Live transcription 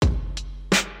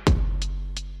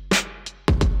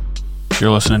You're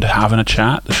listening to Having a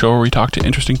Chat, the show where we talk to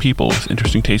interesting people with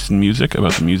interesting tastes in music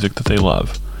about the music that they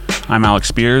love. I'm Alex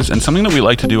Spears, and something that we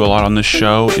like to do a lot on this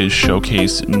show is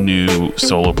showcase new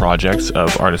solo projects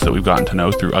of artists that we've gotten to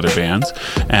know through other bands.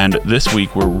 And this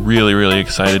week, we're really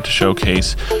excited to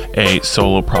showcase a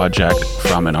solo project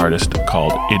from an artist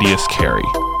called Idias Carey.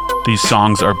 These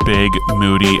songs are big,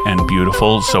 moody, and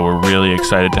beautiful, so we're really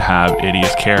excited to have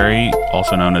Idias Carey,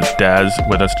 also known as Dez,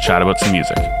 with us to chat about some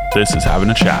music. This is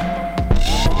Having a Chat.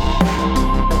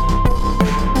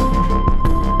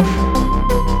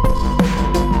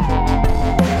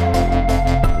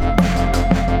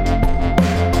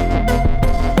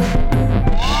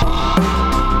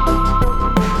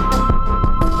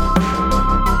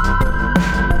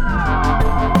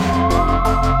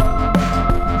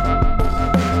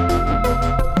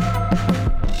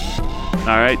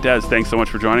 All right, Des, thanks so much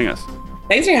for joining us.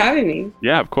 Thanks for having me.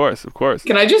 Yeah, of course.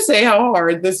 Can I just say how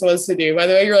hard this was to do? By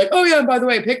the way, you're like, oh yeah, by the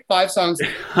way, pick 5 songs.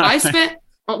 I spent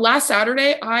last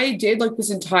Saturday, I did like this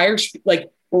entire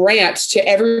rant to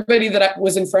everybody that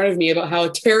was in front of me about how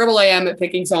terrible I am at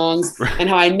picking songs and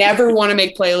how I never want to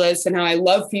make playlists and how I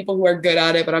love people who are good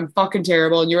at it, but I'm fucking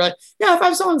terrible. And you're like, yeah,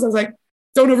 5 songs. I was like,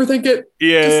 don't overthink it.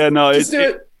 Just do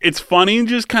it. It's funny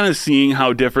just kind of seeing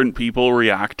how different people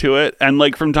react to it. And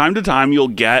like from time to time, you'll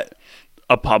get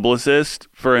a publicist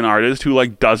for an artist who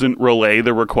like doesn't relay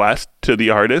the request to the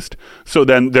artist. So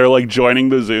then they're like joining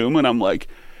the Zoom and I'm like,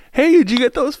 hey, did you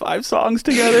get those 5 songs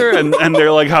together? And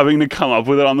they're like having to come up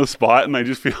with it on the spot. And I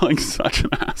just feel like such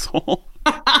an asshole.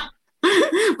 But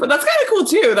that's kind of cool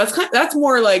too. That's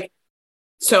more like,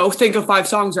 so think of 5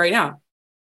 songs right now.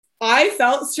 I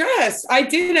felt stressed. I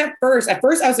did at first. At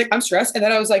first, I was like, I'm stressed. And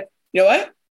then I was like, you know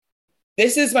what?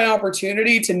 This is my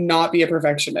opportunity to not be a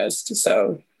perfectionist.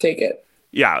 So take it.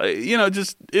 Yeah.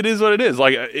 Just it is what it is.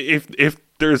 Like if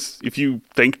you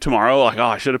think tomorrow, like, oh,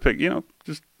 I should have picked,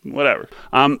 just whatever.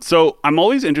 So I'm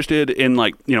always interested in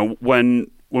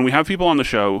when we have people on the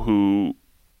show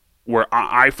where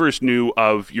I first knew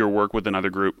of your work with another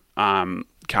group,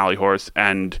 Cali Horse,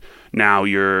 and now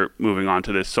you're moving on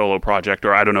to this solo project,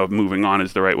 or I don't know if moving on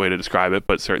is the right way to describe it,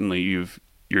 but certainly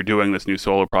you're doing this new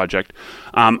solo project.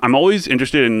 I'm always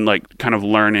interested in kind of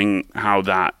learning how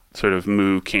that sort of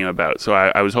move came about. So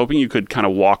I was hoping you could kind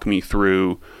of walk me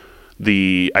through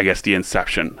the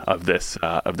inception of this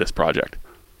project.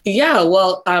 Yeah,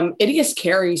 well, Idias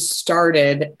Carey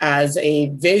started as a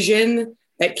vision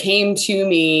that came to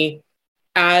me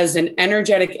as an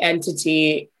energetic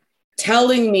entity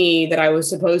telling me that I was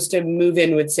supposed to move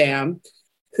in with Sam,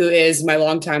 who is my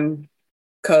longtime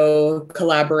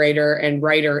collaborator and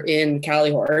writer in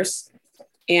Cali Horse.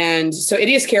 And so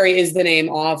Idias Carey is the name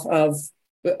off of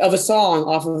a song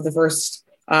off of the first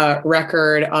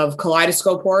record of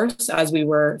Kaleidoscope Horse, as we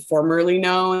were formerly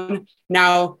known.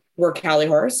 Now we're Cali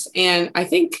Horse. And I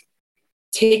think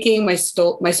taking my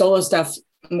solo stuff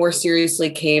more seriously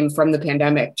came from the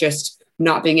pandemic, just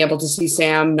not being able to see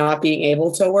Sam, not being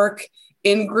able to work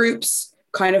in groups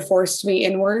kind of forced me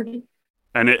inward.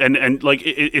 And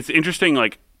it's interesting,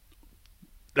 like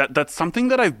that's something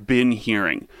that I've been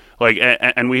hearing.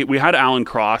 And we had Alan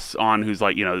Cross on, who's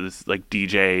this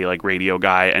DJ, radio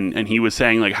guy. And he was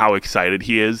saying how excited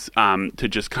he is to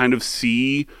just kind of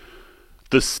see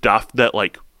the stuff that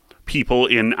people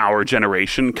in our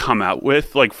generation come out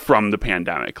with from the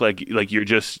pandemic. You're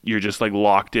just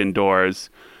locked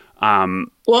indoors.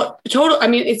 Well, total. I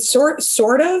mean, it's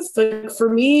sort of for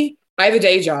me. I have a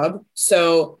day job,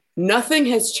 so nothing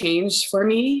has changed for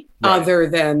me other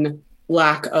than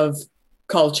lack of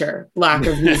culture, lack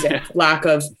of music, lack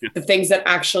of the things that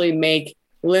actually make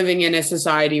living in a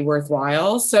society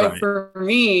worthwhile. So for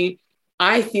me,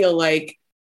 I feel like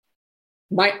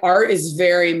my art is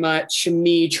very much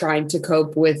me trying to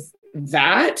cope with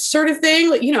that sort of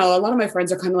thing. A lot of my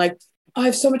friends are kind of like, I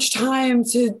have so much time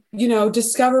to,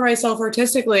 discover myself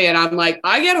artistically. And I'm like,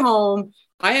 I get home,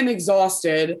 I am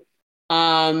exhausted,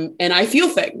 and I feel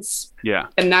things. Yeah.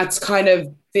 And that's kind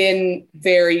of been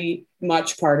very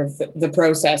much part of the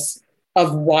process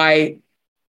of why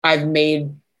I've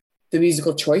made the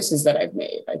musical choices that I've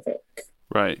made, I think.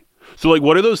 Right. So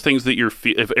what are those things that you're,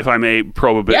 if I may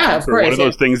probe a bit, of course, what are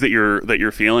those things that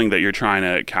you're feeling that you're trying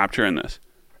to capture in this?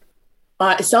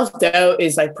 Self-doubt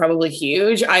is probably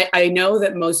huge. I know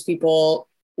that most people,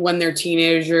 when they're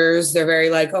teenagers, they're very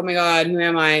oh my God, who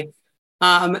am I?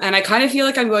 And I kind of feel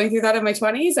like I'm going through that in my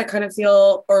 20s. I kind of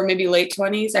feel, or maybe late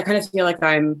 20s, I kind of feel like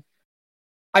I'm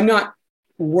not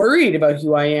worried about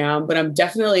who I am, but I'm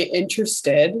definitely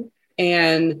interested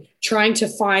and trying to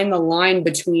find the line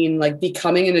between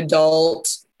becoming an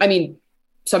adult. I mean,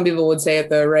 some people would say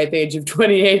at the ripe age of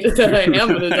 28 that I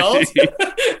am an adult.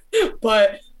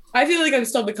 But I feel like I'm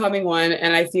still becoming one.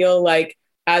 And I feel like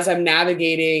as I'm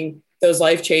navigating those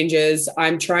life changes,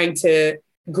 I'm trying to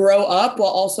grow up while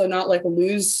also not like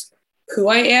lose who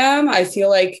I am. I feel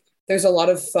like there's a lot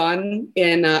of fun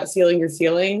in feeling your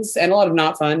feelings and a lot of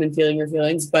not fun in feeling your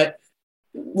feelings. But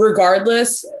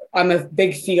regardless, I'm a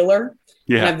big feeler.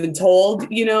 Yeah. And I've been told,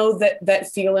 that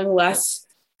feeling less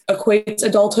equates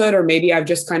adulthood, or maybe I've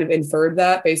just kind of inferred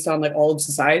that based on like all of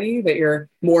society, that you're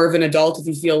more of an adult if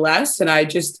you feel less. And I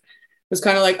just was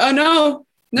kind of like, oh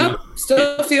no,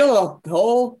 still feel a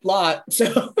whole lot.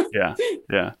 So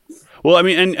yeah. Well, I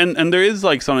mean, and there is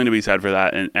like something to be said for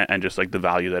that, and just like the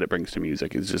value that it brings to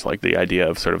music is just like the idea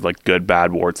of sort of like good,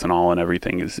 bad, warts and all, and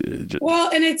everything is just...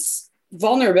 Well, and it's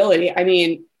vulnerability. I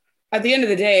mean, at the end of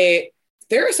the day,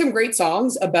 there are some great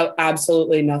songs about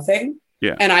absolutely nothing.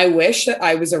 Yeah. And I wish that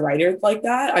I was a writer like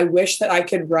that. I wish that I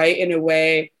could write in a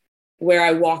way where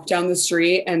I walk down the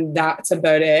street and that's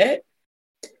about it.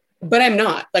 But I'm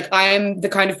not. Like, I'm the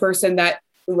kind of person that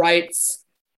writes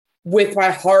with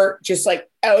my heart just like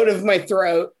out of my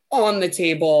throat on the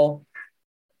table.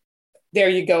 There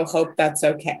you go. Hope that's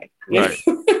okay. Right.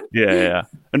 Yeah.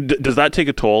 And does that take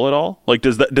a toll at all? Like,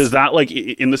 does that like,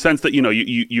 in the sense that,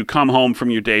 you come home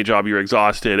from your day job, you're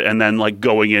exhausted, and then like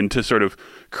going into sort of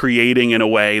creating in a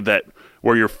way that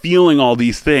where you're feeling all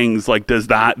these things, like, does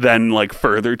that then like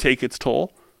further take its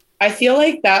toll? I feel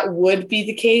like that would be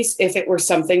the case if it were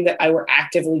something that I were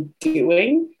actively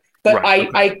doing, but right.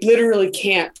 I literally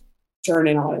can't turn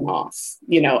it on and off.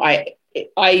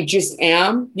 I just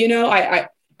am,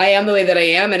 I am the way that I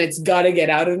am, and it's got to get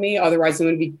out of me. Otherwise I'm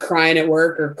going to be crying at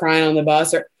work or crying on the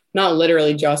bus, or not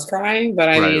literally just crying, but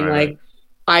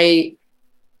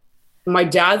my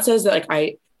dad says that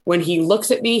like when he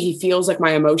looks at me, he feels like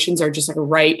my emotions are just like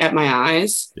right at my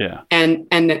eyes. Yeah.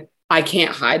 And I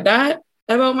can't hide that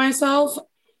about myself.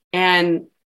 And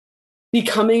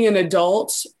becoming an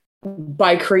adult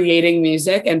by creating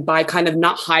music and by kind of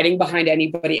not hiding behind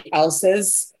anybody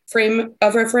else's frame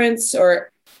of reference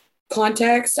or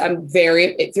context,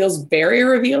 it feels very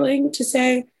revealing to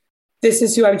say, this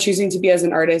is who I'm choosing to be as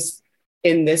an artist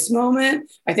in this moment.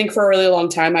 I think for a really long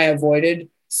time, I avoided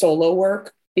solo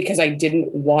work because I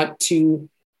didn't want to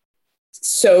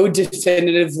so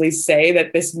definitively say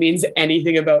that this means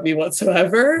anything about me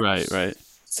whatsoever. Right.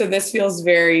 So this feels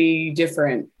very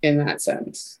different in that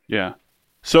sense. Yeah.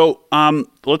 So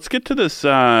let's get to this.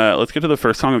 Let's get to the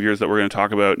first song of yours that we're going to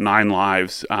talk about, 9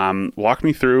 Lives. Walk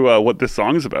me through what this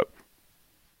song is about.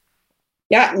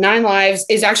 Yeah, 9 Lives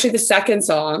is actually the second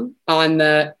song on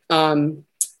the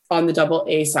double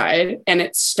A side, and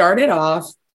it started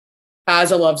off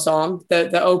as a love song.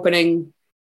 The opening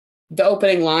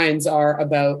lines are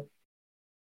about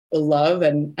love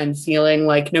and feeling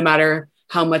like no matter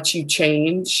how much you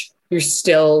change, you're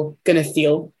still gonna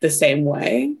feel the same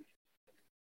way.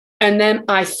 And then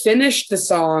I finished the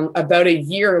song about a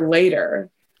year later.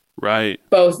 Right.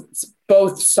 Both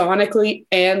sonically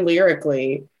and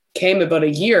lyrically came about a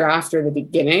year after the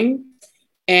beginning.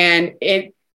 And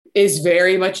it is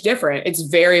very much different. It's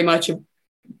very much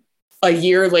a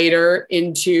year later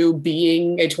into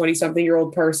being a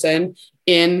 20-something-year-old person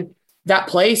in that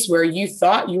place where you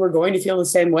thought you were going to feel the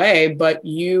same way, but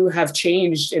you have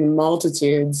changed in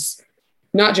multitudes,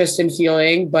 not just in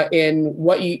feeling, but in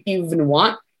what you even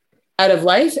want out of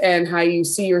life and how you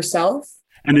see yourself.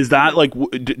 And is that like,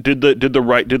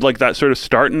 did like that sort of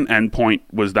start and end point,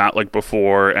 was that like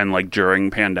before and like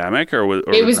during pandemic, or was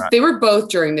that... They were both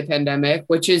during the pandemic,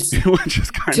 which is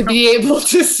kind to of... be able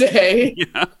to say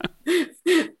yeah.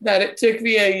 that it took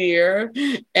me a year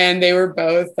and they were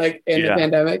both like in the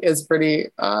pandemic is pretty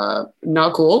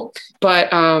not cool.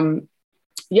 But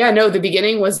the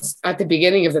beginning was at the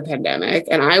beginning of the pandemic,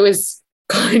 and I was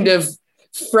kind of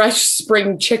fresh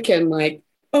spring chicken, like,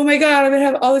 oh my God, I'm gonna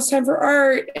have all this time for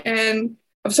art, and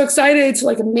I'm so excited to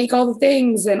like make all the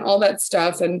things and all that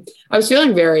stuff. And I was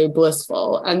feeling very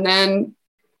blissful. And then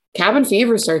cabin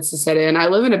fever starts to set in. I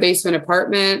live in a basement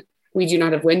apartment. We do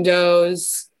not have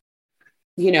windows.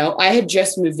 I had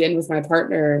just moved in with my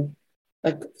partner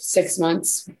like 6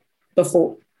 months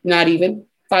before, not even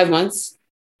 5 months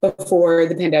before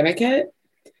the pandemic hit.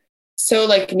 So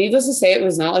like, needless to say, it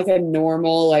was not like a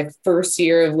normal, like first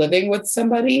year of living with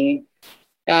somebody.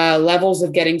 Levels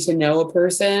of getting to know a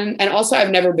person. And also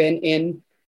I've never been in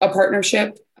a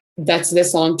partnership that's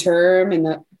this long term and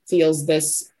that feels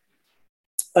this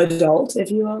adult, if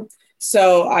you will.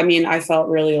 So, I mean, I felt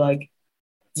really like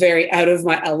very out of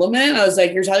my element. I was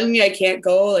like, you're telling me I can't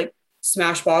go like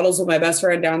smash bottles with my best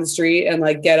friend down the street and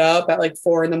like get up at like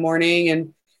 4 a.m.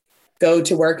 and go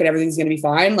to work and everything's going to be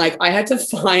fine. Like I had to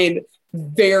find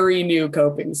very new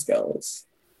coping skills.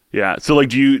 Yeah. So like,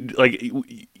 do you like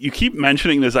you keep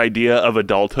mentioning this idea of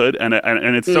adulthood, and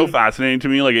it's so fascinating to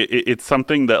me. Like, it's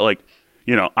something that, like,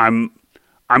 you know, I'm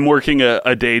working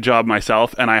a day job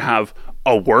myself, and I have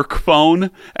a work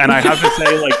phone, and I have to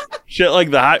say, like, shit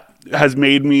like that has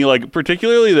made me, like,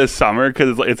 particularly this summer,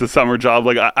 because it's a summer job,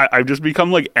 like, I've just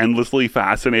become, like, endlessly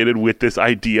fascinated with this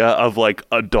idea of, like,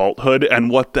 adulthood and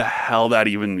what the hell that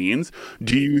even means.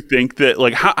 Do you think that,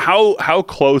 like, how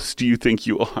close do you think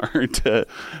you are to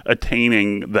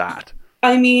attaining that?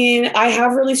 I mean, I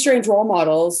have really strange role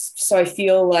models, so I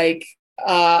feel like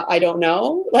I don't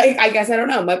know. Like, I guess I don't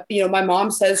know. My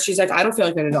mom says, she's like, I don't feel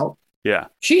like an adult. Yeah.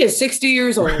 She is 60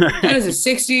 years old. That is a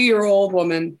 60-year-old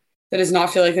woman that does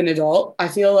not feel like an adult. I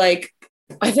think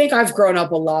I've grown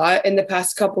up a lot in the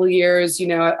past couple of years. You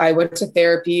know, I went to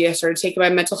therapy. I started taking my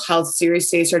mental health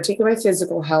seriously. I started taking my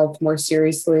physical health more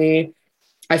seriously.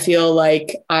 I feel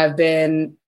like I've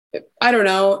been, I don't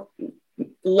know,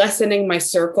 lessening my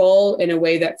circle in a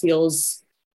way that feels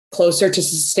closer to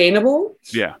sustainable.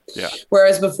 Yeah. Yeah.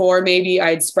 Whereas before, maybe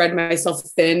I'd spread myself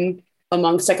thin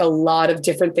amongst like a lot of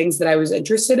different things that I was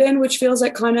interested in, which feels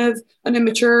like kind of an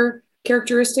immature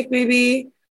characteristic maybe.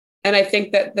 And I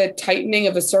think that the tightening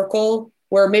of a circle,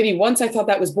 where maybe once I thought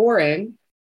that was boring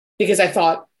because I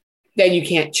thought then you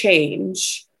can't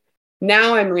change.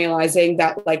 Now I'm realizing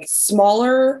that like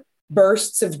smaller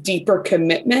bursts of deeper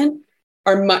commitment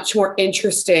are much more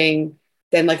interesting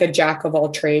than like a jack of all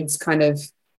trades kind of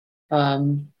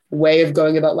way of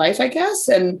going about life, I guess.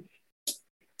 And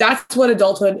that's what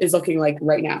adulthood is looking like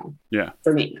right now. Yeah.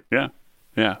 For me. Yeah.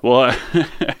 Yeah. Well,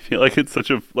 I feel like it's such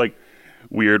a like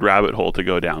weird rabbit hole to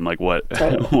go down. Like what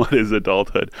is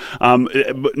adulthood?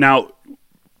 But now,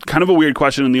 kind of a weird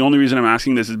question, and the only reason I'm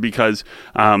asking this is because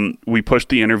we pushed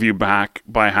the interview back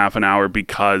by half an hour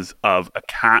because of a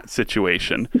cat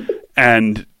situation,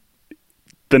 and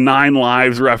the 9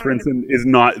 Lives reference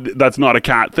that's not a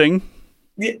cat thing.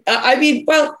 I mean,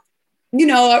 well, you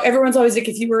know, everyone's always like,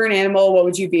 if you were an animal, what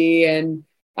would you be? And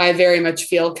I very much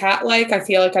feel cat-like. I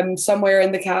feel like I'm somewhere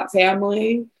in the cat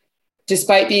family,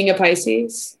 despite being a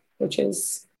Pisces, which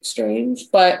is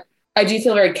strange. But I do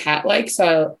feel very cat-like.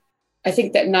 So I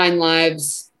think that 9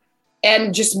 Lives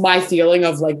and just my feeling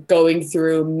of like going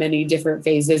through many different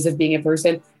phases of being a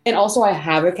person. And also I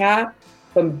have a cat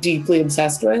who I'm deeply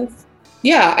obsessed with.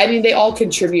 Yeah, I mean, they all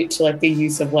contribute to like the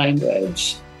use of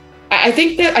language. I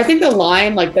think the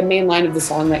line, like the main line of the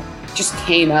song that just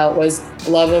came out was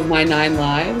 "Love of my 9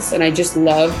 lives," and I just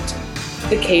loved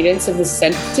the cadence of the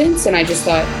sentence, and I just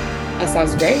thought that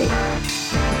sounds great.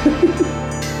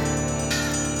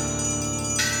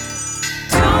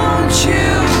 Don't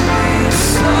you be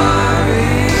sorry.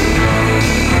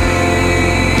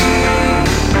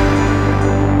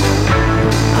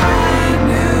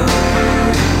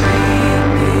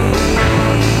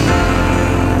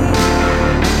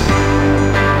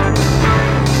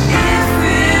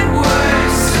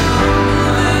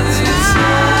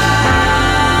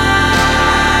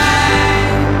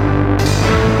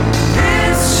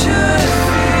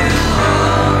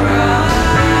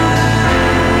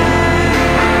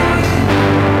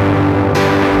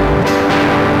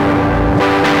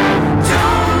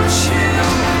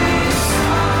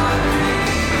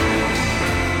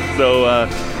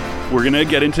 We're going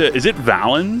to get into, is it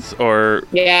Valens or?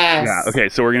 Yes. Yeah. Okay.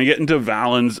 So we're going to get into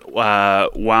Valens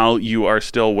while you are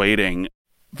still waiting.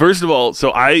 First of all,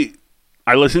 so I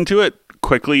listened to it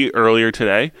quickly earlier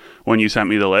today when you sent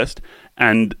me the list,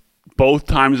 and both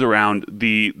times around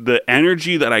the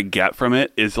energy that I get from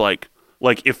it is like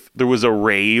if there was a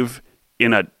rave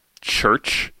in a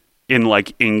church in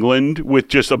like England with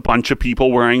just a bunch of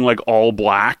people wearing like all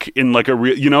black in like a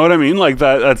real, you know what I mean? Like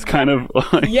that's kind of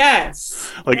like, yes,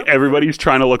 like everybody's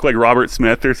trying to look like Robert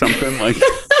Smith or something. Like,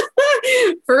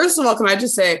 first of all, can I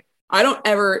just say, I don't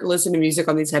ever listen to music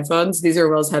on these headphones. These are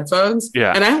Will's headphones.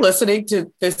 Yeah. And I'm listening to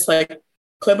this like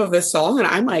clip of this song and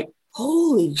I'm like,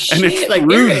 holy shit. And it's like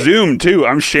through Zoom too.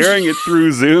 I'm sharing it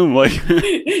through Zoom. Like,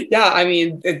 yeah, I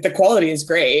mean, the quality is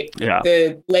great. Yeah.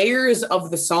 The layers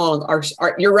of the song are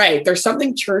you're right. There's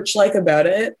something church-like about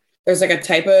it. There's like a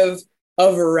type of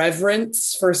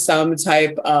reverence for some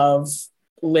type of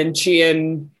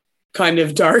Lynchian kind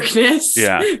of darkness.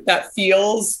 Yeah. That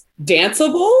feels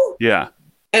danceable. Yeah.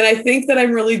 And I think that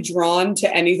I'm really drawn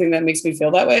to anything that makes me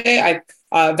feel that way.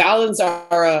 Valens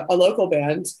are a local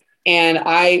band. And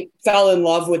I fell in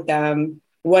love with them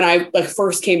when I like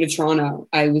first came to Toronto.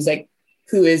 I was like,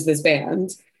 who is this band?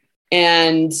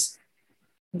 And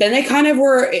then they kind of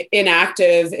were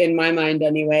inactive in my mind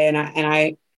anyway. And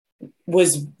I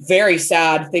was very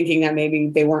sad thinking that maybe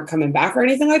they weren't coming back or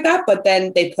anything like that. But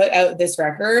then they put out this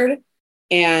record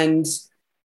and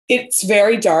It's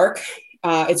very dark.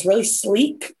 It's really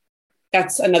sleek.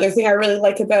 That's another thing I really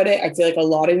like about it. I feel like a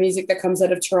lot of music that comes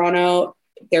out of Toronto,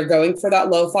 they're going for that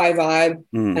lo-fi vibe,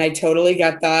 and I totally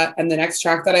get that. And the next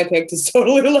track that I picked is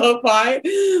totally lo-fi,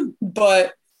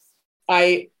 but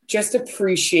I just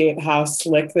appreciate how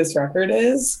slick this record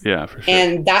is. Yeah, for sure.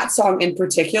 And that song in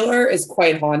particular is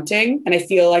quite haunting. And I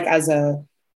feel like as a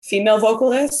female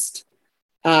vocalist,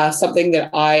 something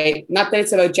that not that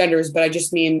it's about genders, but I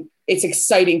just mean it's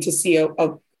exciting to see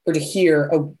or to hear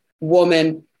a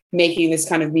woman making this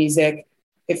kind of music.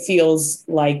 It feels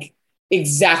like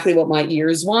exactly what my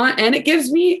ears want. And it gives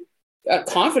me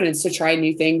confidence to try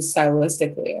new things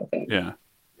stylistically, I think. Yeah.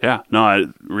 Yeah,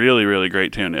 no, really, really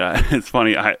great tune. Yeah, it's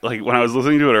funny. When I was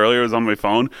listening to it earlier, it was on my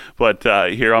phone, but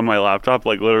here on my laptop,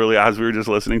 like literally as we were just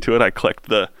listening to it, I clicked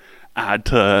the add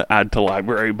to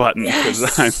library button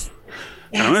because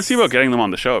I'm going to see about getting them on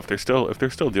the show if they're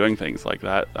still doing things like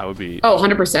that. That would be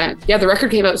 100%. Yeah, the record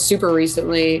came out super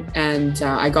recently, and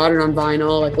I got it on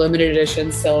vinyl, like limited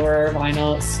edition silver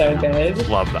vinyl. It's so good.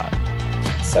 Love that.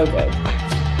 So good.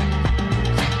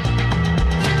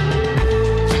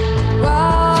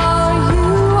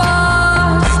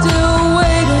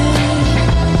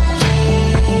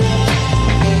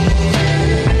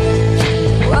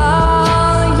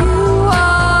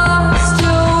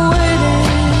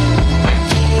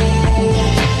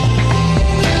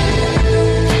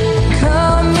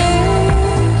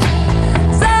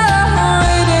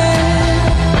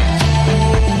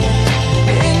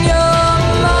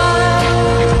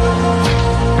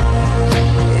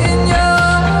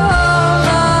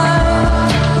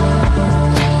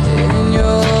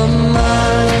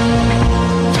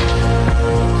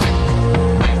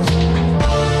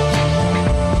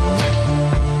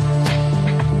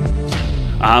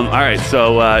 All right,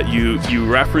 so you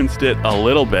referenced it a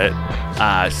little bit,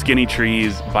 Skinny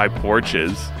Trees by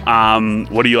Porches.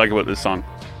 What do you like about this song?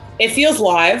 It feels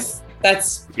live.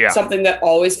 That's something that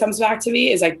always comes back to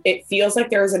me, is like it feels like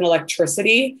there's an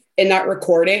electricity in that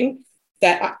recording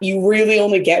that you really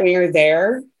only get when you're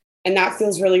there. And that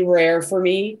feels really rare for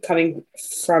me coming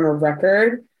from a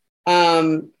record.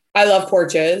 I love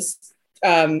Porches.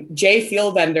 Jay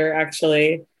Fieldbender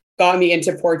actually got me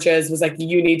into Porches, was like,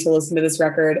 you need to listen to this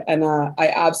record. And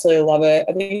I absolutely love it.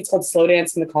 I think it's called Slow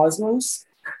Dance in the Cosmos.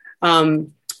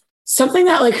 Something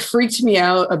that like freaked me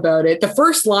out about it. The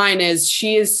first line is,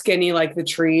 she is skinny like the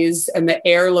trees and the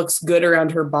air looks good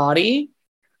around her body.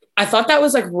 I thought that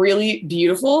was like really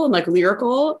beautiful and like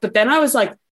lyrical, but then I was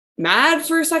like mad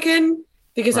for a second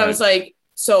because I was like,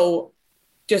 so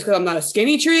just because I'm not a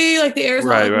skinny tree, like the air is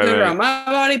not looking good around my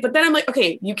body. But then I'm like,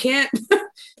 okay, you can't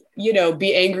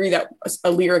be angry that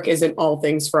a lyric isn't all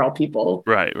things for all people.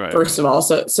 Right. First of all.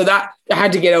 So that I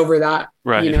had to get over that,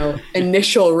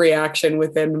 initial reaction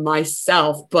within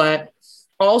myself. But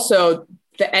also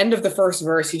the end of the first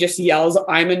verse, he just yells,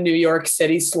 "I'm a New York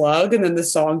City slug." And then the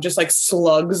song just like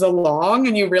slugs along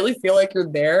and you really feel like you're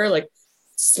there, like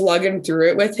slugging through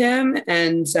it with him.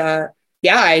 And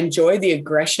I enjoy the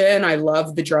aggression. I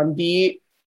love the drum beat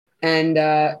and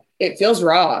it feels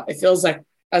raw. It feels like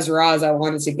as raw as I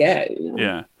wanted to get.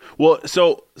 Yeah. Well,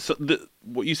 so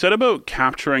what you said about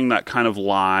capturing that kind of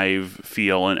live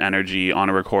feel and energy on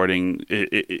a recording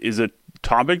is a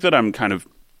topic that I'm kind of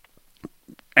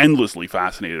endlessly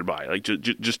fascinated by. Like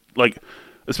just like,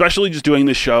 especially just doing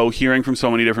the show, hearing from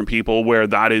so many different people where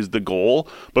that is the goal,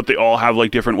 but they all have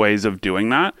like different ways of doing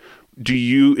that.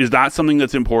 Is that something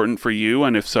that's important for you?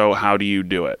 And if so, how do you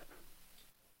do it?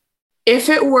 If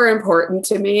it were important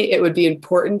to me, it would be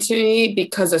important to me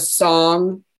because a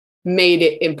song made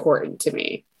it important to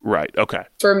me. Right. Okay.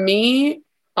 For me,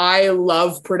 I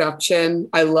love production.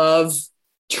 I love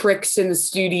tricks in the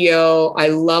studio. I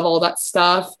love all that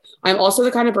stuff. I'm also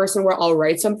the kind of person where I'll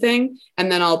write something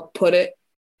and then I'll put it,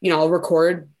 I'll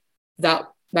record that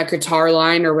guitar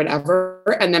line or whatever.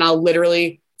 And then I'll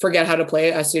literally forget how to play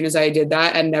it as soon as I did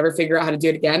that and never figure out how to do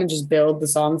it again and just build the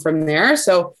song from there.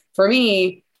 So for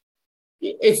me,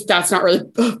 that's not really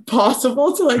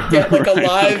possible to like get like a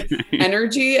live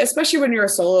energy, especially when you're a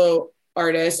solo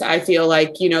artist. I feel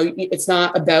like, it's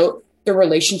not about the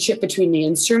relationship between the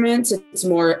instruments. It's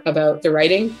more about the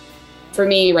writing for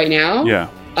me right now. Yeah.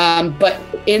 But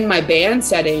in my band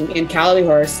setting in Cali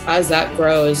Horse, as that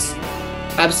grows,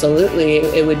 absolutely,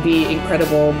 it would be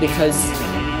incredible because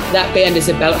that band is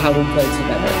about how we play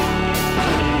together.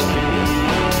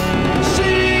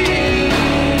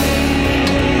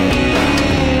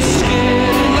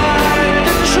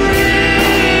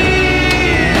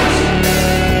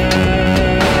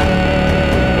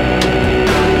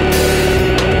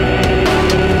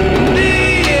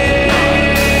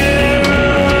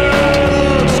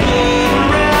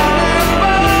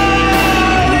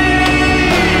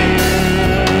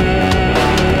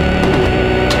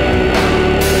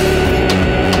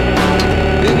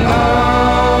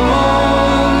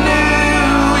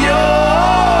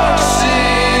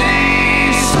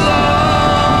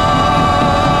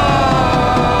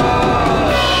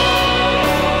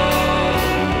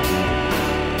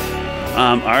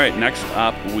 right, next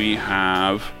up we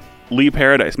have Lee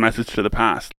Paradise, Message to the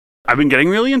Past. I've been getting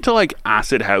really into like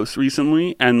acid house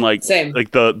recently, and like Same. like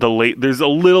the late there's a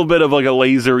little bit of like a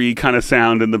lasery kind of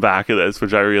sound in the back of this,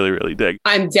 which I really, really dig.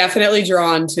 I'm definitely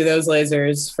drawn to those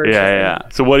lasers for sure. Yeah.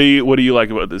 So what do you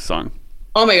like about this song?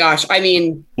 Oh my gosh. I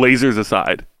mean, Lasers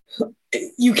aside.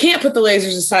 you can't put the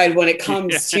lasers aside when it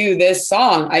comes to this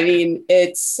song. I mean,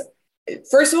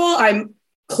 first of all, I'm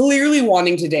clearly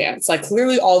wanting to dance. Like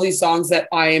clearly all these songs that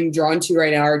I am drawn to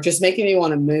right now are just making me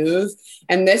want to move.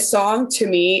 And this song to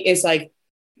me is like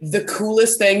the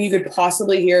coolest thing you could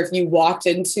possibly hear if you walked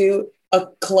into a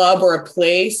club or a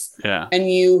place and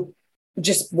you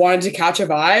just wanted to catch a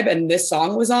vibe and this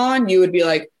song was on, you would be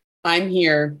like, I'm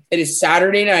here. It is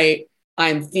Saturday night.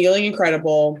 I'm feeling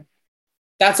incredible.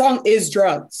 That song is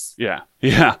drugs. Yeah.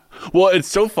 Well, it's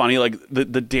so funny. Like the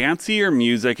dancier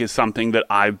music is something that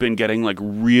I've been getting like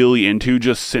really into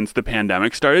just since the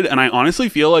pandemic started. And I honestly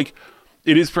feel like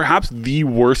it is perhaps the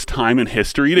worst time in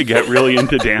history to get really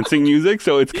into dancing music.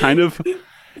 So it's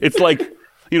like,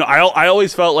 you know, I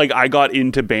always felt like I got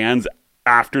into bands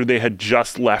after they had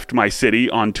just left my city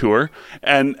on tour,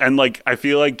 and like I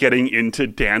feel like getting into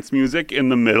dance music in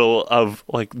the middle of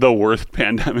like the worst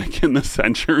pandemic in the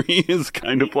century is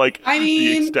kind of like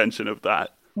the extension of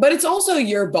that. But it's also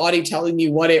your body telling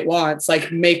you what it wants,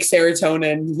 like make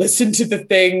serotonin, listen to the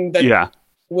thing that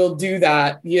will do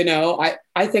that. You know,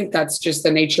 I think that's just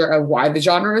the nature of why the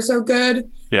genre is so good.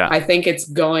 I think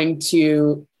it's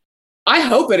I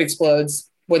hope it explodes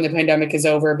when the pandemic is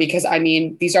over, because I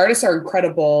mean, these artists are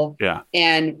incredible.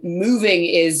 And moving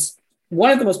is one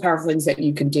of the most powerful things that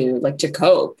you can do, like to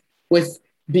cope with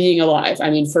being alive. I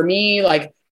mean, for me,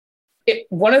 like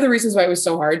one of the reasons why it was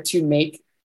so hard to make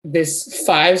this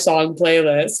 5-song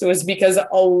playlist was because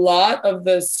a lot of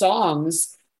the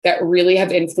songs that really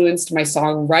have influenced my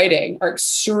songwriting are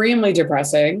extremely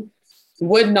depressing,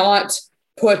 would not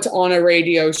put on a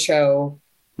radio show.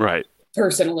 Right.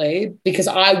 Personally, because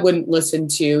I wouldn't listen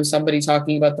to somebody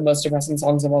talking about the most depressing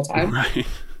songs of all time,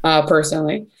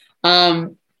 personally.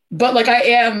 But like I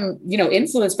am, you know,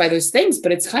 influenced by those things,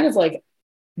 but it's kind of like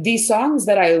these songs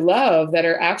that I love that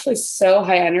are actually so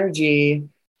high energy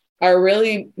are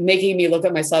really making me look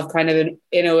at myself kind of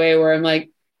in a way where I'm like,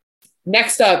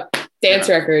 next up, dance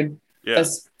record.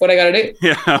 That's what I got to do.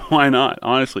 Yeah, why not?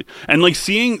 Honestly. And like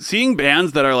seeing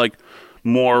bands that are like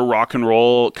more rock and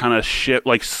roll kind of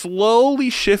like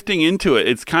slowly shifting into it.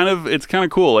 It's kind of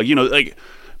cool. Like, you know, like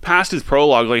past is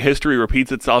prologue, like history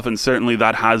repeats itself, and certainly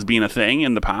that has been a thing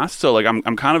in the past. So like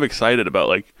I'm kind of excited about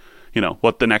like, you know,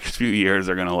 what the next few years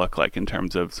are going to look like in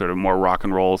terms of sort of more rock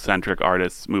and roll centric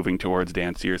artists moving towards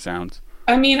dancier sounds.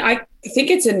 I mean, I think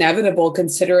it's inevitable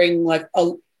considering like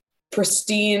a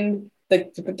pristine,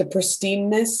 the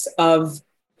pristineness of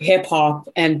hip hop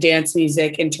and dance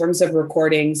music in terms of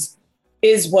recordings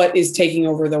is what is taking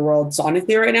over the world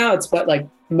sonically right now. It's what like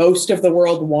most of the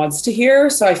world wants to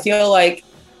hear. So I feel like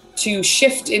to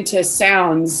shift into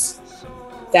sounds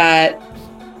that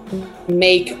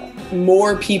make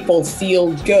more people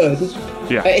feel good.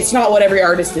 It's not what every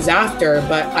artist is after,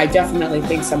 but I definitely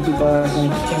think some people are going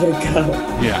to give it a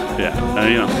go.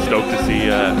 You know, stoked to see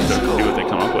what they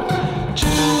come up with.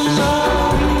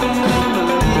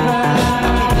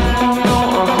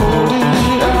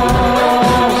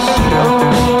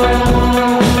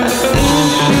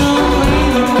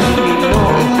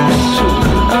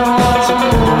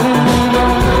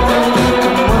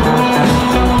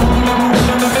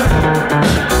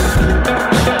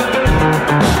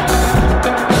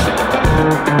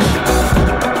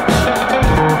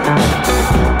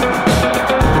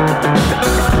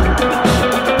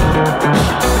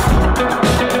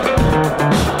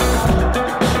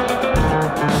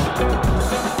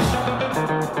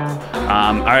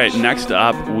 All right, next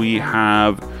up we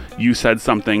have You Said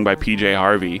Something by PJ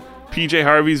Harvey. PJ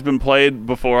Harvey's been played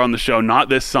before on the show, not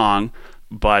this song,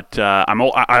 but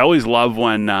I always love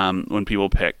when people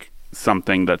pick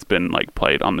something that's been like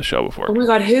played on the show before. Oh my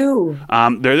God, who?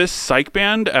 They're this psych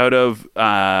band out of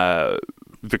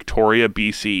Victoria,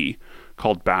 BC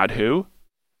called Bad Who.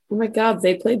 Oh my God,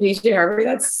 they played PJ Harvey.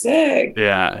 That's sick.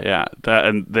 Yeah.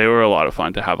 And they were a lot of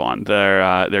fun to have on.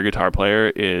 Their guitar player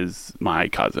is my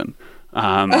cousin.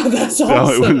 That's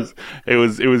awesome. So it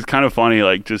was kind of funny,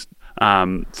 like just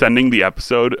sending the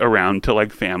episode around to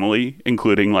like family,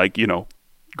 including like, you know,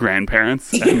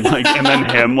 grandparents and like and then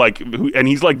him like and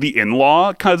he's like the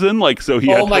in-law cousin, like so he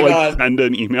had to like send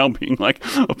an email being like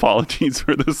apologies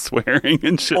for the swearing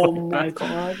and shit.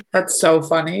 God, that's so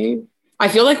funny. I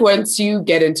feel like once you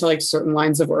get into like certain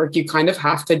lines of work, you kind of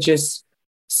have to just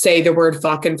say the word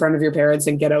fuck in front of your parents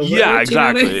and get over it. Yeah,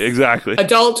 exactly. You know what I mean? Exactly.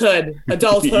 Adulthood, Yes,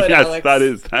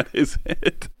 Alex. that is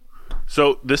it.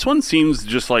 So this one seems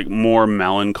just like more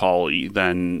melancholy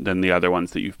than the other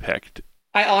ones that you've picked.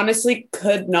 I honestly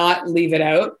could not leave it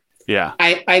out. Yeah.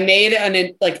 I made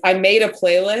a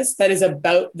playlist that is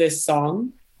about this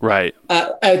song. Right.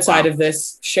 Outside of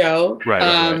this show.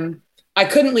 Right. I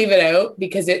couldn't leave it out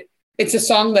because it's a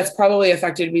song that's probably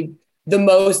affected me the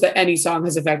most that any song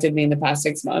has affected me in the past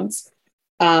 6 months.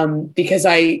 Because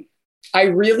I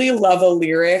really love a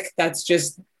lyric that's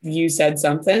just, you said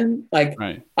something. Like,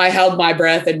 right. I held my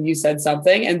breath and you said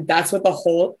something. And that's what the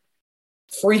whole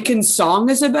freaking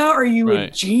song is about. Are you a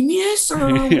genius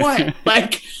or what?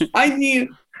 Like, I need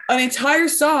an entire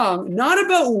song, not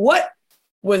about what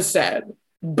was said,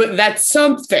 but that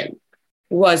something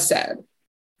was said.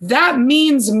 That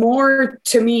means more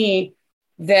to me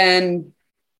than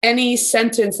any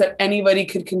sentence that anybody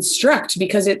could construct,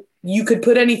 because you could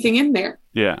put anything in there.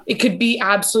 Yeah. It could be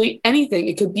absolutely anything.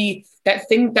 It could be that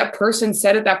thing that person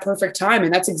said at that perfect time.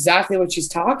 And that's exactly what she's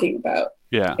talking about.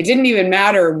 Yeah. It didn't even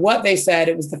matter what they said.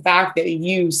 It was the fact that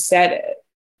you said it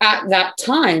at that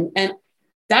time. And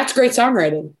that's great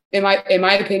songwriting. In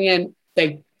my opinion,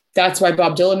 like, that's why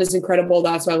Bob Dylan is incredible.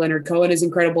 That's why Leonard Cohen is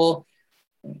incredible,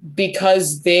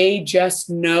 because they just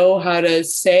know how to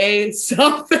say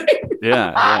something.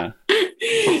 Yeah.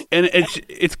 And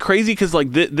it's crazy because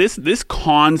like this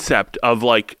concept of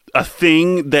like a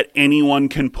thing that anyone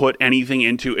can put anything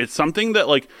into, it's something that,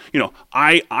 like, you know,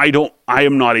 I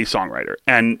am not a songwriter,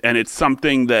 and it's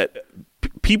something that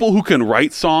people who can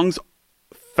write songs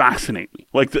fascinate me.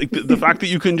 Like the fact that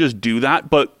you can just do that,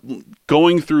 but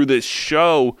going through this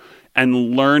show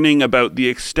and learning about the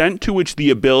extent to which the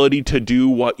ability to do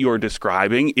what you're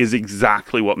describing is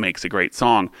exactly what makes a great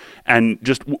song. And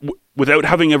just without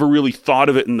having ever really thought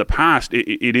of it in the past,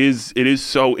 it is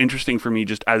so interesting for me,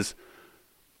 just as,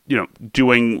 you know,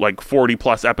 doing like 40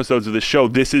 plus episodes of this show.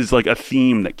 This is like a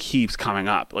theme that keeps coming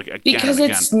up, like, again because and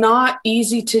again. It's not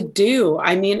easy to do.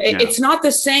 I mean, it's not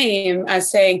the same as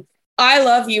saying, I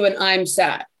love you and I'm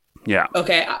sad. Yeah.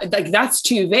 Okay. Like, that's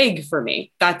too vague for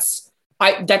me. That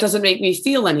doesn't make me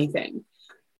feel anything.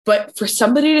 But for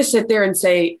somebody to sit there and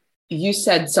say, you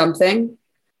said something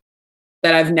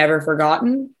that I've never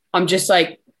forgotten, I'm just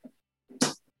like,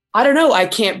 I don't know. I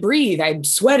can't breathe. I'm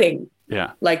sweating.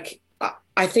 Yeah. Like,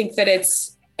 I think that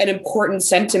it's an important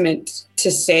sentiment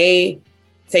to say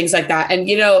things like that. And,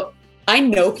 you know, I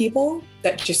know people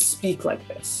that just speak like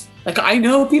this. Like, I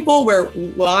know people where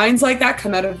lines like that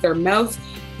come out of their mouth.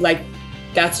 Like,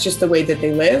 that's just the way that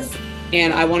they live.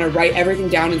 And I want to write everything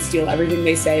down and steal everything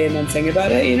they say and then sing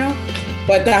about it, you know?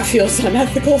 But that feels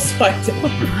unethical, so I don't.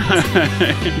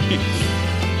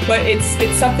 But it's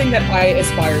something that I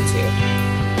aspire to.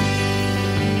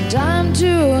 I'm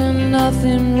doing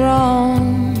nothing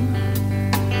wrong,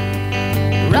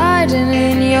 riding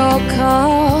in your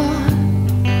car,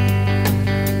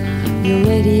 your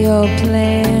radio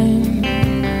playing,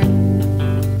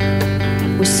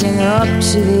 we sing up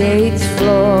to the 8th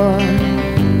floor,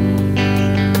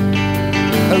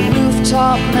 a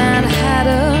rooftop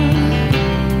Manhattan,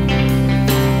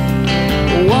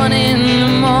 1 in the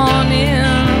morning,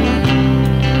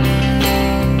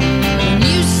 and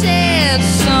you said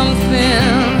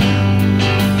something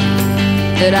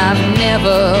that I've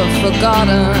never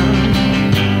forgotten.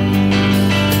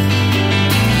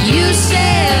 You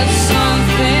said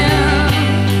something.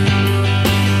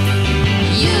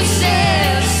 You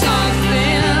said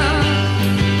something.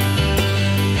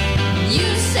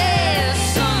 You said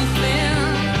something.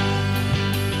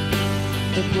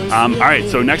 All right,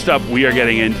 so next up, we are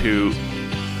getting into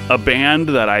a band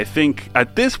that I think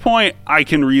at this point I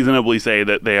can reasonably say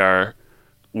that they are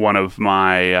one of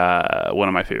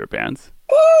my favorite bands.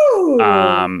 Ooh,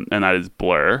 And that is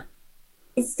Blur.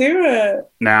 let's do it.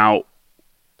 Now,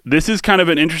 this is kind of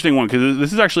an interesting one because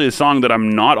this is actually a song that I'm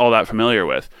not all that familiar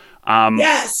with.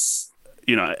 Yes.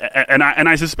 You know, and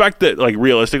I suspect that, like,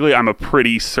 realistically, I'm a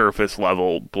pretty surface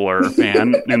level Blur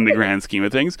fan in the grand scheme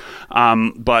of things.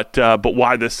 But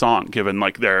why this song, given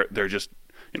like their just,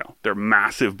 you know, their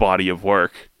massive body of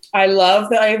work? I love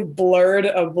that I've blurred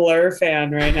a Blur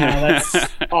fan right now. That's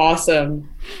awesome.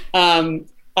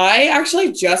 I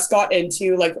actually just got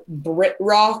into like Brit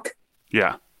rock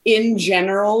Yeah. in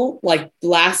general, like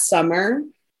last summer,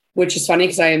 which is funny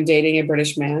because I am dating a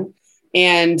British man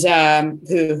and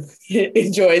who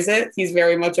enjoys it. He's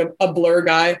very much a Blur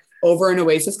guy over an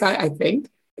Oasis guy, I think,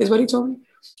 is what he told me.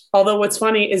 Although what's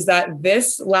funny is that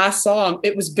this last song,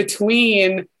 it was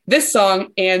between this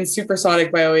song and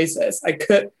Supersonic by Oasis. I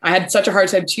had such a hard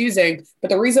time choosing, but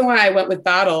the reason why I went with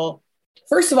Battle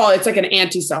first of all, it's like an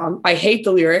anti-song. I hate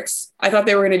the lyrics. I thought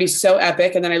they were going to be so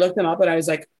epic. And then I looked them up and I was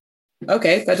like,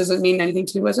 okay, that doesn't mean anything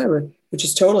to me whatsoever, which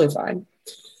is totally fine.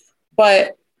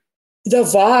 But the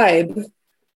vibe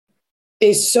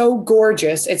is so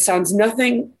gorgeous. It sounds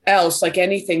nothing else like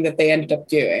anything that they ended up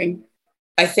doing.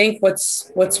 I think what's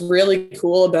really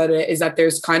cool about it is that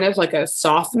there's kind of like a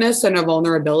softness and a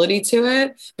vulnerability to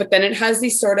it, but then it has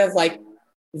these sort of like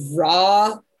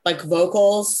raw like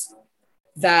vocals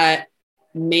that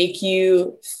make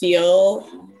you feel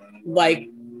like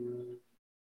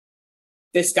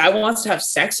this guy wants to have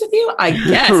sex with you, I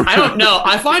guess. I don't know.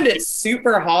 I find it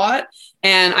super hot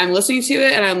and I'm listening to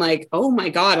it and I'm like, oh my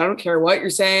God, I don't care what you're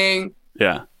saying.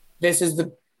 Yeah. This is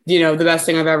the best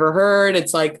thing I've ever heard.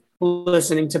 It's like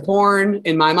listening to porn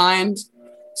in my mind.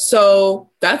 So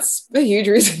that's a huge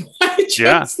reason why I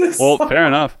chose this well, song. fair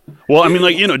enough. Well, I mean,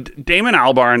 like, Damon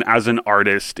Albarn as an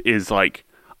artist is like,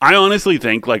 I honestly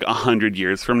think like 100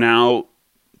 years from now,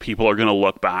 people are going to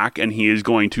look back and he is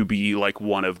going to be like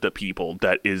one of the people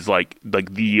that is like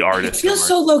the artist. It feels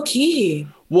so low key.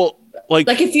 Well, like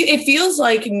it feels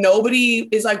like nobody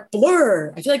is like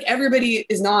Blur. I feel like everybody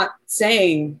is not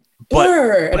saying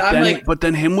Blur. But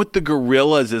then him with the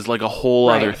Gorillaz is like a whole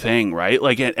other thing, right?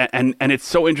 Like, and it's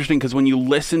so interesting because when you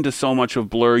listen to so much of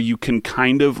Blur, you can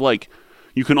kind of like,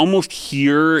 you can almost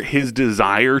hear his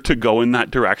desire to go in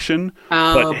that direction,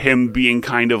 but him being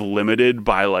kind of limited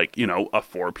by like, a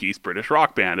 4-piece British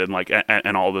rock band and like,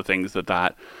 and all the things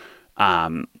that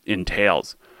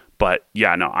entails. But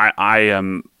yeah, no, I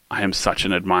am such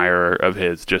an admirer of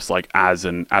his, just like as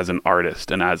an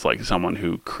artist and as like someone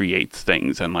who creates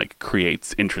things and like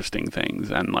creates interesting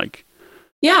things and like.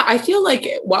 Yeah, I feel like,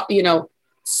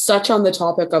 such on the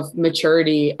topic of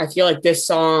maturity, I feel like this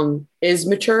song is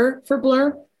mature for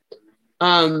Blur.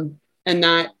 And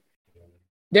that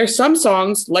there's some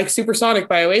songs like Supersonic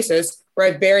by Oasis where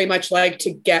I very much like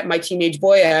to get my teenage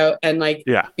boy out and like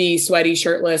be sweaty,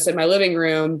 shirtless in my living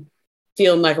room,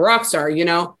 feeling like a rock star,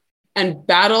 And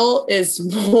Battle is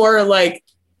more like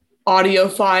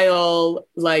audiophile,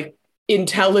 like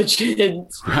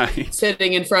intelligent,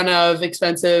 sitting in front of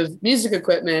expensive music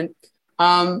equipment.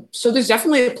 So there's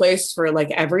definitely a place for like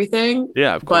everything.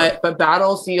 Yeah, of course. But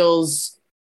Battle feels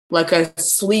like a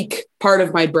sleek part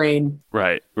of my brain.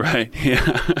 Right.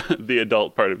 Yeah. The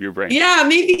adult part of your brain. Yeah,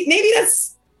 maybe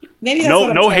that's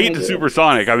no hate to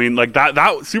Supersonic. I mean, like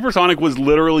that Supersonic was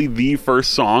literally the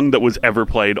first song that was ever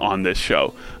played on this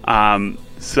show.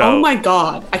 So oh my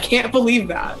God, I can't believe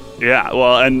that. Yeah,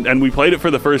 well, and we played it for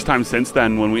the first time since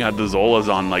then when we had the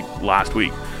Zolas on like last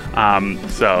week.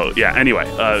 So yeah, anyway,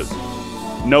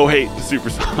 no hate to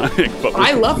Supersonic, but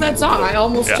I love that song. I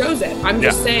almost chose it. I'm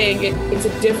just saying it's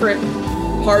a different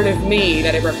part of me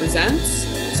that it represents.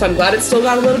 So I'm glad it still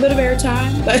got a little bit of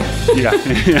airtime. But yeah,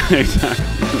 exactly.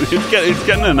 It's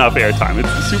getting enough airtime.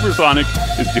 It's Supersonic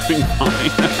is doing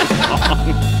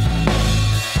fine.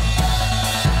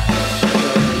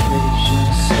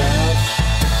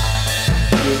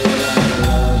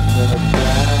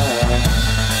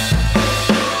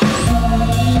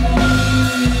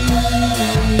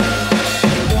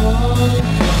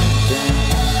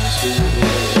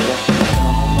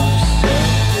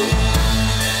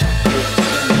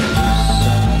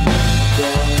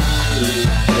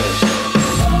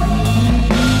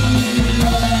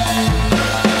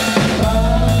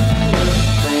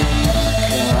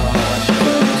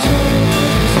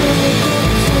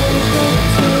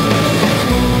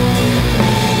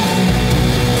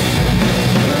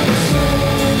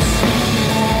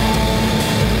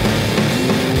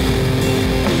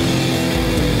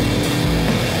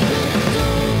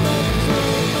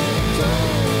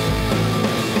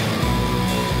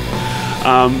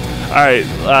 All right,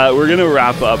 we're going to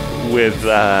wrap up with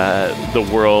The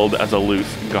World as a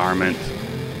Loose Garment,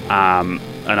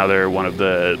 another one of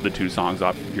the two songs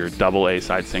off your double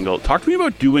A-side single. Talk to me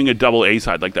about doing a double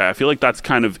A-side like that. I feel like that's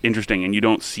kind of interesting, and you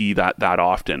don't see that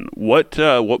often. What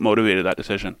motivated that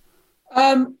decision?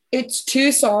 It's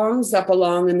two songs that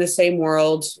belong in the same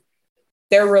world.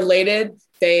 They're related.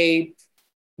 They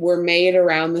were made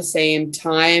around the same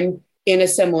time in a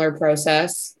similar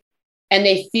process. And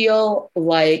they feel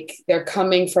like they're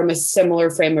coming from a similar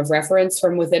frame of reference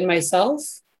from within myself,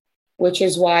 which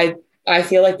is why I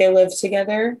feel like they live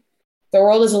together. The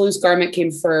World as a Loose Garment came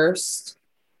first.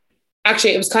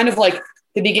 Actually, it was kind of like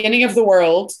the beginning of the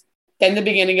world, then the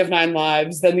beginning of 9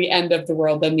 Lives, then the end of the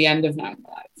world, then the end of 9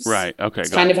 Lives. Right. Okay. It's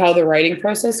kind of how the writing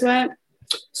process went.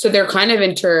 So they're kind of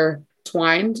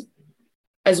intertwined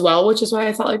as well, which is why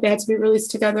I felt like they had to be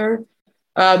released together.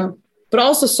 But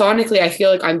also sonically, I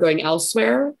feel like I'm going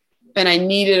elsewhere and I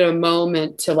needed a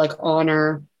moment to like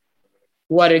honor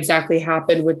what exactly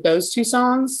happened with those two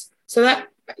songs. So that,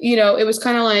 it was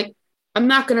kind of like, I'm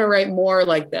not going to write more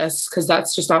like this because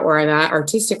that's just not where I'm at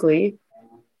artistically.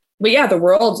 But yeah, the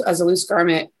world as a loose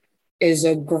garment is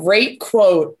a great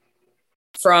quote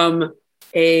from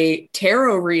a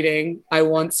tarot reading I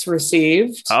once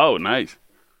received. Oh, nice.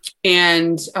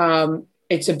 And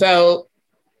it's about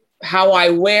how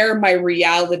I wear my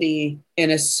reality in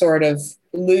a sort of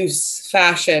loose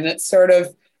fashion. It sort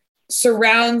of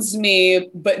surrounds me,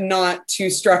 but not too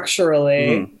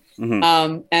structurally.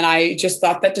 And I just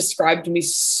thought that described me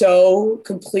so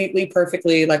completely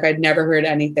perfectly, like I'd never heard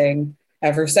anything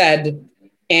ever said.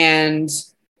 And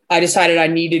I decided I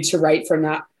needed to write from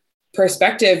that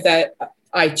perspective, that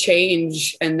I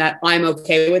change and that I'm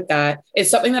okay with that. It's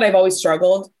something that I've always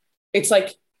struggled. It's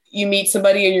like you meet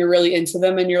somebody and you're really into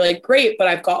them and you're like, great, but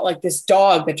I've got like this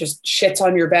dog that just shits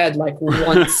on your bed like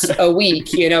once a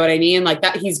week. You know what I mean? Like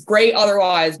that, he's great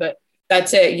otherwise, but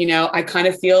that's it. I kind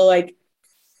of feel like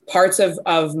parts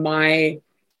of my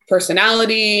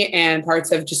personality and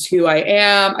parts of just who I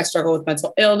am. I struggle with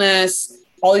mental illness,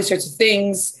 all these sorts of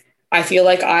things. I feel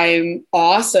like I'm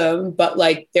awesome, but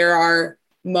like there are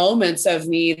moments of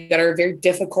me that are very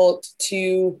difficult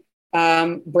to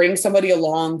bring somebody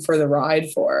along for the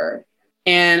ride for.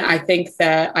 And I think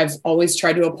that I've always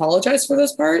tried to apologize for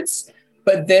those parts,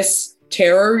 but this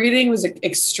tarot reading was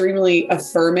extremely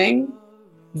affirming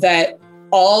that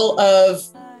all of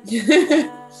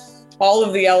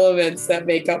the elements that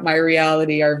make up my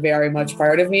reality are very much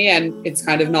part of me, and it's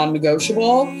kind of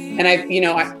non-negotiable. And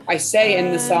I say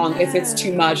in the song, if it's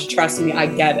too much, trust me, I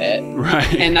get it.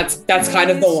 Right. And that's kind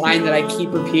of the line that I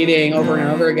keep repeating over and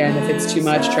over again. If it's too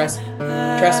much, trust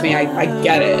me, I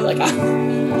get it. Like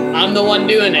I'm the one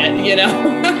doing it,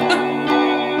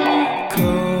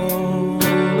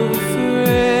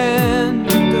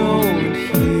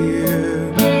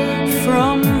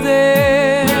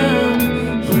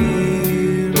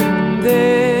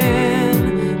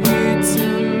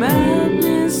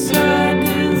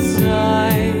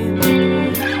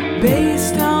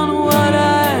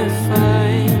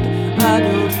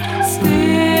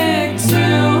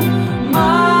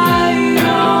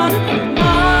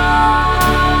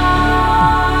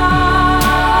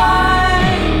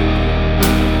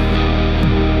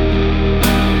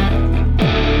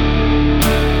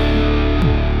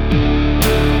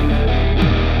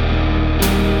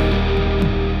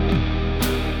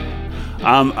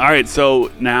 All right, so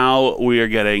now we are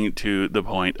getting to the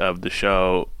point of the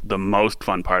show, the most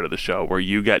fun part of the show, where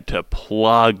you get to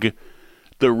plug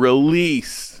the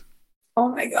release. Oh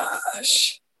my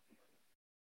gosh.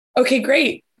 Okay,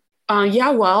 great.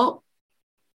 Well,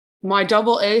 my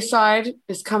double A side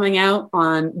is coming out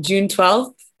on June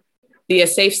 12th via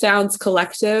Safe Sounds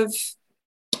Collective.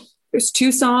 There's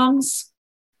 2 songs.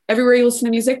 Everywhere you listen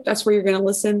to music, that's where you're going to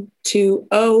listen to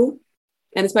O.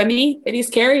 And it's by me, Phineas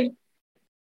Carey.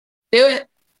 Do it.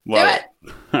 Love Do it.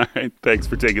 All right. Thanks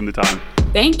for taking the time.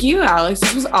 Thank you, Alex.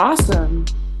 This was awesome.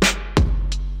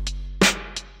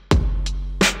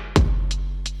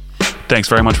 Thanks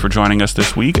very much for joining us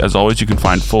this week. As always, you can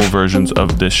find full versions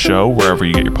of this show wherever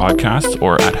you get your podcasts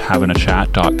or at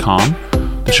havingachat.com.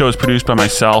 The show is produced by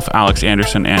myself, Alex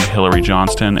Anderson, and Hillary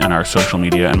Johnston, and our social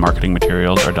media and marketing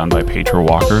materials are done by Peter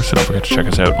Walker, so don't forget to check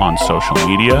us out on social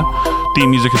media. Theme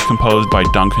music is composed by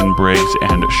Duncan Briggs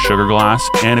and Sugarglass,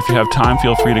 and if you have time,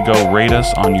 feel free to go rate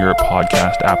us on your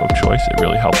podcast app of choice. It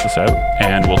really helps us out,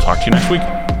 and we'll talk to you next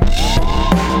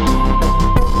week.